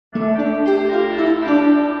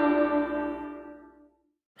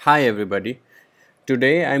Hi everybody.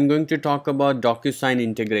 Today I'm going to talk about DocuSign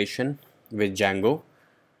integration with Django.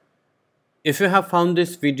 If you have found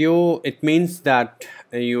this video, it means that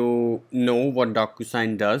you know what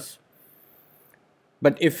DocuSign does.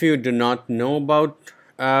 But if you do not know about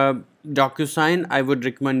DocuSign, I would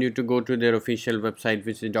recommend you to go to their official website,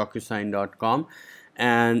 which is DocuSign.com,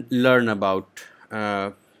 and learn about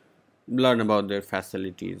their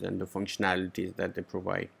facilities and the functionalities that they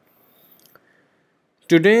provide.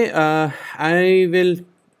 Today, I will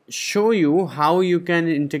show you how you can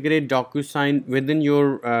integrate DocuSign within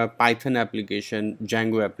your Python application,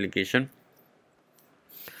 Django application,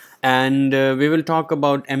 and we will talk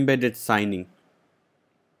about embedded signing.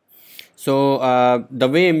 So the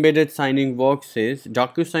way embedded signing works is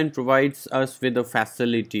DocuSign provides us with a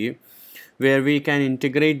facility where we can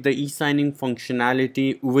integrate the e-signing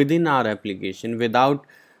functionality within our application without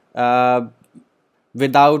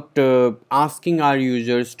asking our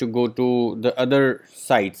users to go to the other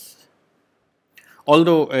sites.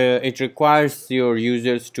 Although it requires your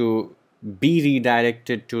users to be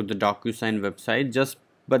redirected to the DocuSign website,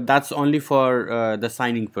 but that's only for the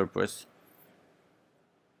signing purpose.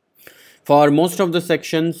 For most of the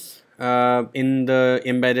sections in the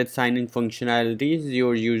embedded signing functionalities,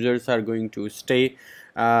 your users are going to stay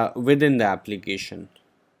within the application.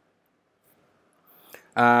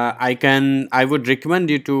 I would recommend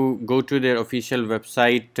you to go to their official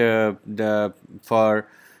website for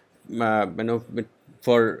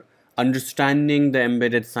understanding the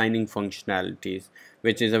embedded signing functionalities,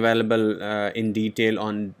 which is available in detail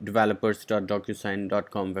on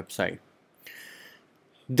developers.docusign.com website.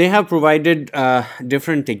 They have provided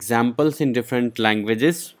different examples in different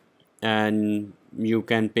languages, and you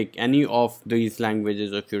can pick any of these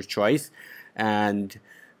languages of your choice and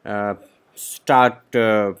start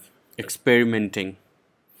experimenting.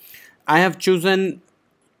 I have chosen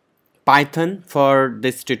Python for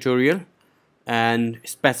this tutorial and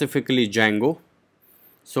specifically Django.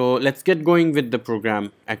 So let's get going with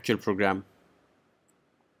the actual program.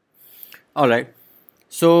 Alright,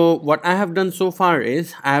 so what I have done so far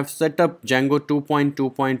is I have set up Django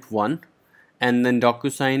 2.2.1 and then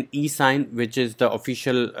DocuSign eSign, which is the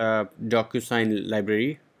official DocuSign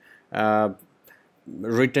library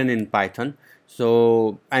written in Python.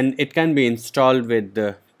 So, and it can be installed with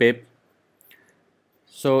the pip.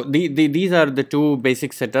 So these are the two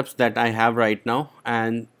basic setups that I have right now,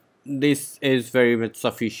 and this is very much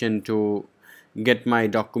sufficient to get my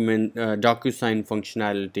DocuSign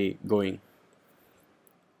functionality going.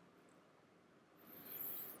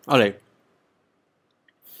 Alright,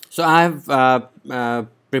 so I have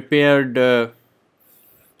prepared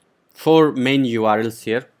 4 main URLs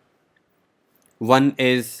here. One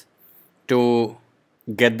is to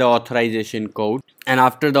get the authorization code, and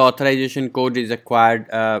after the authorization code is acquired,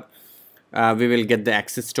 we will get the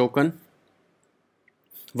access token.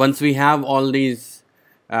 Once we have all these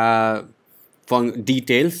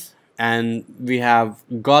details and we have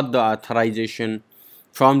got the authorization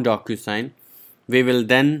from DocuSign, we will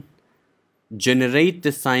then generate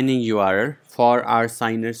the signing URL for our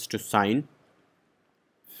signers to sign.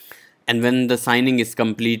 And when the signing is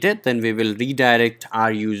completed, then we will redirect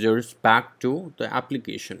our users back to the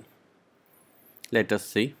application. Let us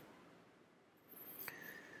see.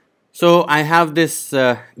 So I have this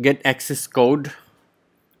get access code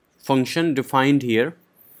function defined here.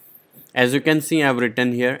 As you can see, I have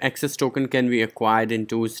written here, access token can be acquired in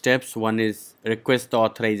 2 steps. One is request the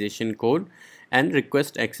authorization code and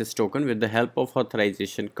request access token with the help of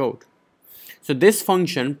authorization code. So this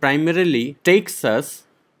function primarily takes us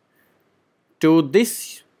to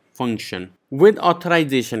this function with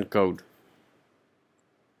authorization code.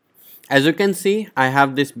 As you can see, I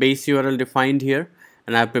have this base URL defined here,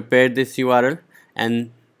 and I have prepared this URL,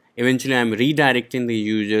 and eventually I am redirecting the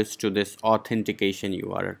users to this authentication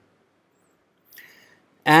URL.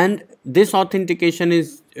 And this authentication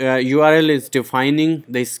is URL is defining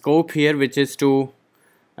the scope here, which is to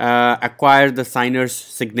acquire the signer's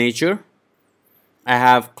signature. I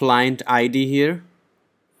have client ID here,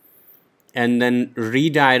 and then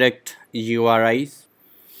redirect URIs.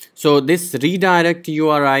 So this redirect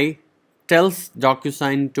URI tells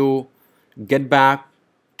DocuSign to get back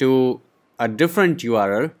to a different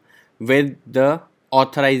URL with the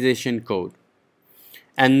authorization code,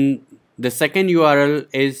 and the second URL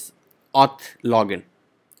is auth login,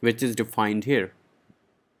 which is defined here.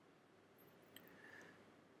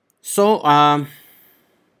 So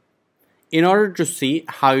in order to see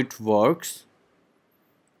how it works,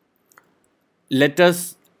 let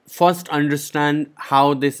us first understand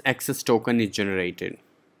how this access token is generated.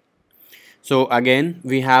 So again,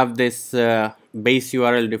 we have this base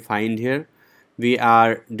URL defined here. We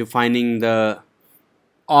are defining the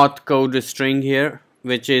auth code string here,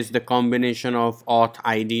 which is the combination of auth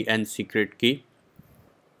ID and secret key.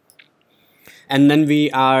 And then we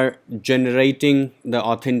are generating the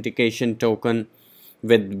authentication token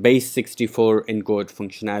with base 64 encode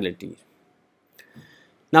functionality.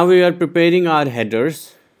 Now we are preparing our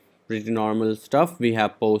headers, pretty normal stuff. We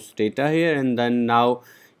have post data here, and then now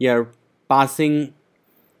we are passing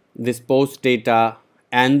this post data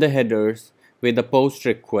and the headers with a post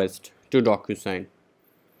request to DocuSign.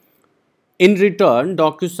 In return,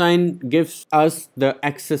 DocuSign gives us the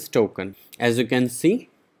access token. As you can see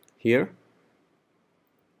here,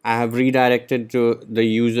 I have redirected to the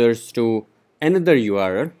users to another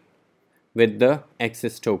URL with the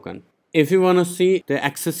access token. If you want to see the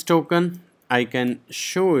access token, I can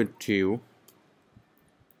show it to you.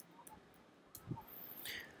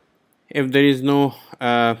 If there is no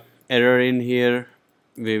error in here,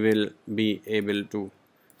 we will be able to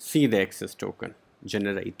see the access token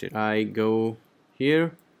generated. I go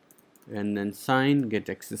here and then sign, get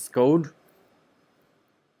access code.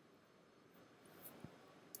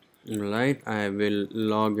 Alright, I will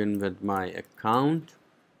log in with my account.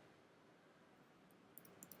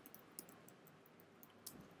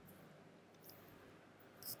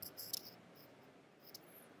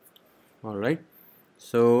 Alright,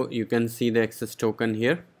 so you can see the access token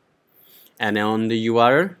here, and on the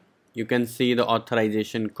URL you can see the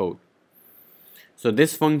authorization code. So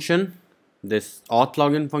this function, this auth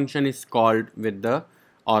login function, is called with the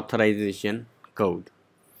authorization code,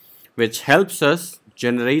 which helps us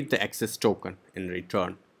generate the access token in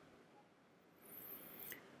return.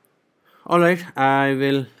 Alright, I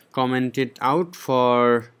will comment it out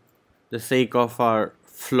for the sake of our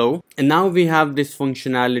flow. And now we have this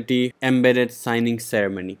functionality, embedded signing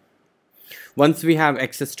ceremony. Once we have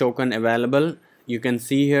access token available, you can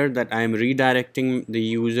see here that I am redirecting the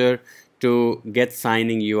user to get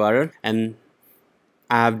signing URL, and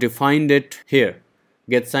I have defined it here.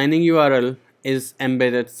 Get signing URL is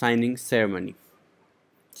embedded signing ceremony.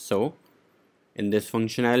 So in this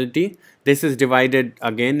functionality, this is divided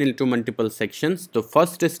again into multiple sections. The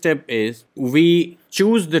first step is we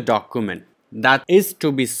choose the document that is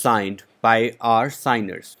to be signed by our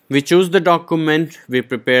signers. We choose the document, we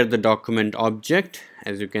prepare the document object,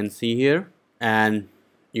 as you can see here, and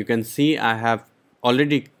you can see I have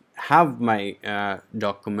already have my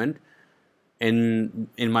document in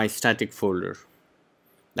my static folder.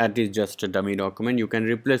 That is just a dummy document. You can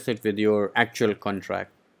replace it with your actual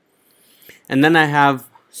contract. And then I have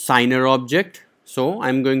signer object. So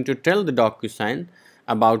I'm going to tell the DocuSign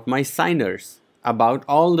about my signers, about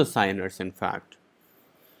all the signers in fact.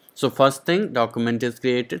 So first thing, document is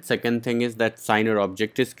created. Second thing is that signer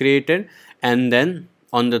object is created. And then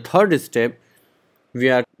on the third step, we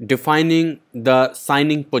are defining the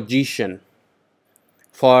signing position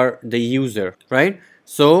for the user, right?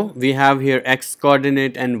 So we have here X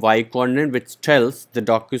coordinate and Y coordinate, which tells the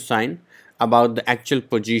DocuSign about the actual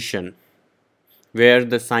position where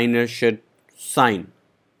the signer should sign,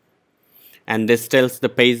 and this tells the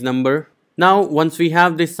page number. Now once we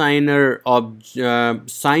have the signer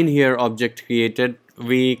sign here object created,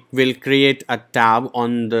 we will create a tab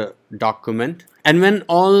on the document, and when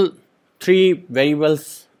all three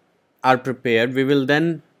variables are prepared, we will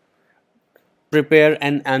then prepare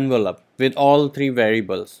an envelope with all three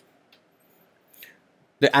variables.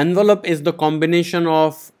 The envelope is the combination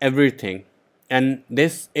of everything, and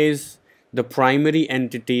this is the primary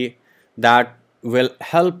entity that will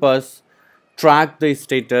help us track the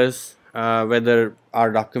status, whether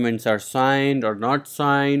our documents are signed or not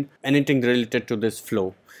signed. Anything related to this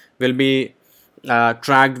flow will be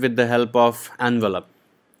tracked with the help of envelope.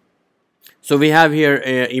 So we have here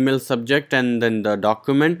a email subject and then the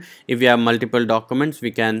document. If we have multiple documents, we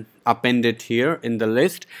can append it here in the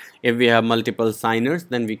list. If we have multiple signers,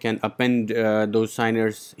 then we can append those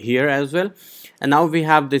signers here as well. And now we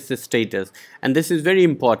have this status, and this is very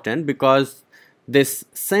important because this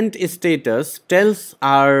sent status tells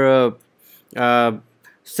our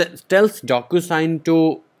tells DocuSign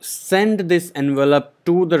to send this envelope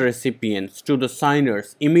to the recipients, to the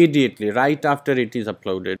signers immediately right after it is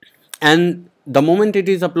uploaded. And the moment it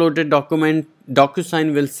is uploaded,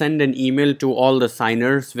 DocuSign will send an email to all the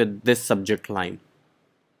signers with this subject line.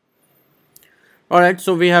 Alright,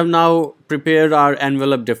 so we have now prepared our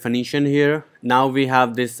envelope definition here. Now we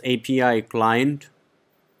have this API client.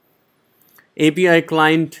 API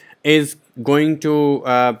client is going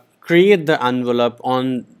to create the envelope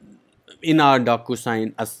in our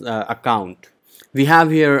DocuSign account. We have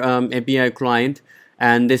here API client,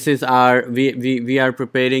 And this is our we are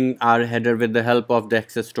preparing our header with the help of the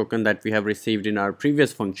access token that we have received in our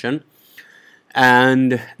previous function.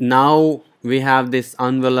 And now we have this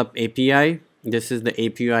envelope API. This is the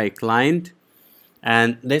API client,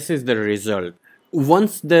 and this is the result.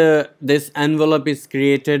 Once this envelope is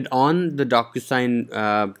created on the DocuSign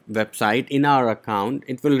website in our account,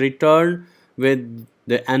 it will return with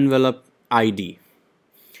the envelope ID,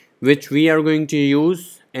 which we are going to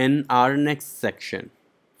use in our next section.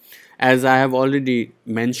 As I have already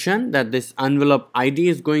mentioned, that this envelope ID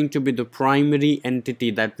is going to be the primary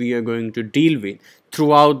entity that we are going to deal with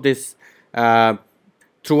throughout this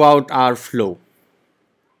throughout our flow.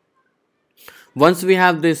 Once we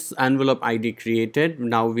have this envelope ID created,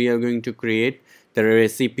 now we are going to create the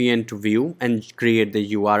recipient view and create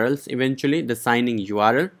the URLs, eventually the signing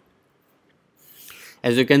URL.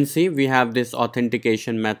 As you can see, we have this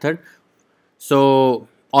authentication method. So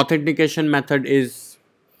authentication method is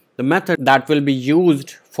the method that will be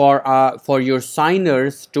used for your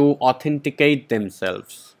signers to authenticate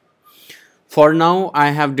themselves. For now, I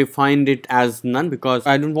have defined it as none because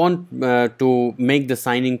I don't want to make the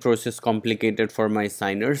signing process complicated for my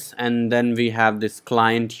signers. And then we have this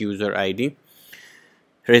client user ID,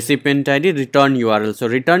 recipient ID, return URL. So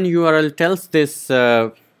return URL tells this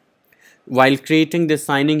while creating the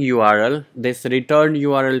signing URL, this return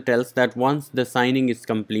URL tells that once the signing is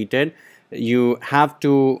completed, you have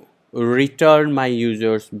to return my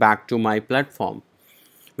users back to my platform,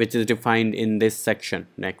 which is defined in this section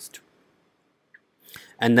next.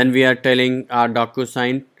 And then we are telling our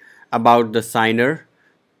DocuSign about the signer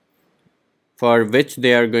for which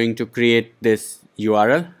they are going to create this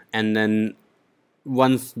URL. And then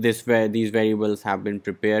once these variables have been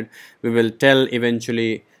prepared, we will tell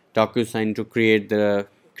eventually DocuSign to create the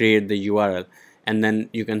URL. And then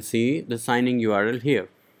you can see the signing URL here.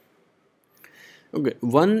 Okay,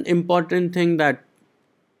 one important thing that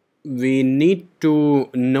we need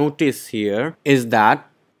to notice here is that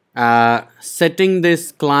setting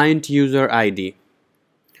this client user ID.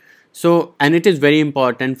 So, and it is very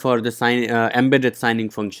important for the embedded signing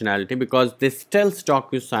functionality, because this tells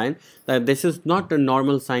DocuSign that this is not a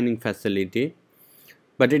normal signing facility,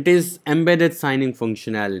 but it is embedded signing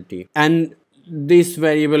functionality. And this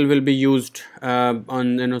variable will be used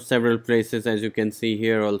on several places, as you can see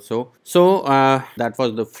here also. So that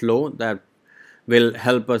was the flow that will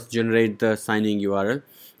help us generate the signing URL.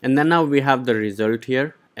 And then now we have the result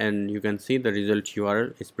here, and you can see the result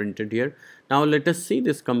URL is printed here. Now let us see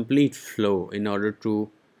this complete flow in order to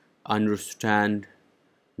understand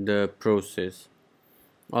the process.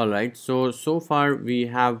 Alright, so far we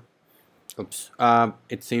have,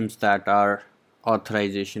 it seems that our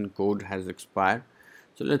authorization code has expired.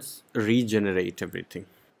 So let's regenerate everything.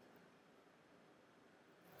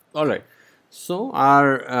 Alright, so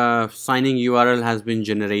our signing URL has been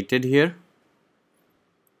generated here.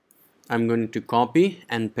 I'm going to copy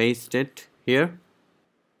and paste it here.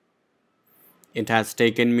 It has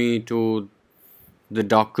taken me to the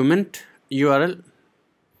document URL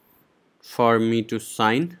for me to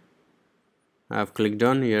sign. I've clicked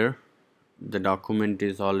on here. The document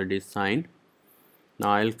is already signed.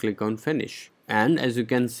 Now I'll click on finish. And as you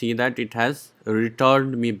can see that it has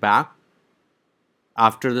returned me back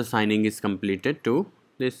after the signing is completed to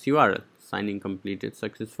this URL. Signing completed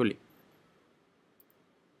successfully.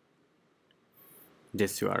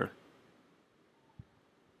 This URL.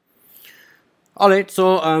 Alright,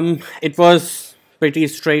 so it was pretty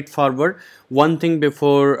straightforward. One thing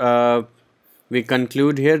before we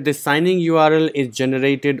conclude here, this signing URL is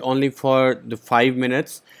generated only for the 5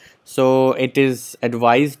 minutes. So it is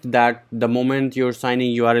advised that the moment your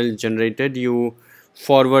signing URL is generated, you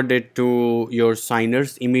forward it to your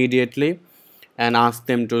signers immediately and ask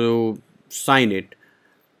them to sign it.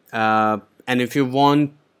 And if you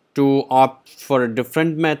want to opt for a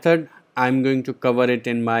different method, I'm going to cover it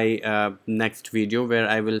in my next video, where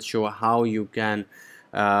I will show how you can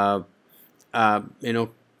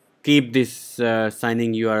keep this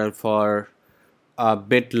signing URL for a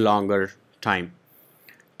bit longer time.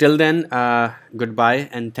 Till then, goodbye,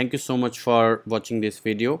 and thank you so much for watching this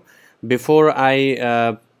video. Before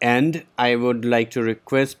I end, I would like to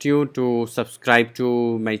request you to subscribe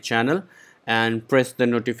to my channel and press the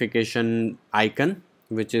notification icon,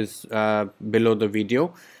 which is below the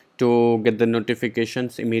video, to get the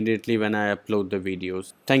notifications immediately when I upload the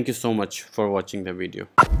videos. Thank you so much for watching the video.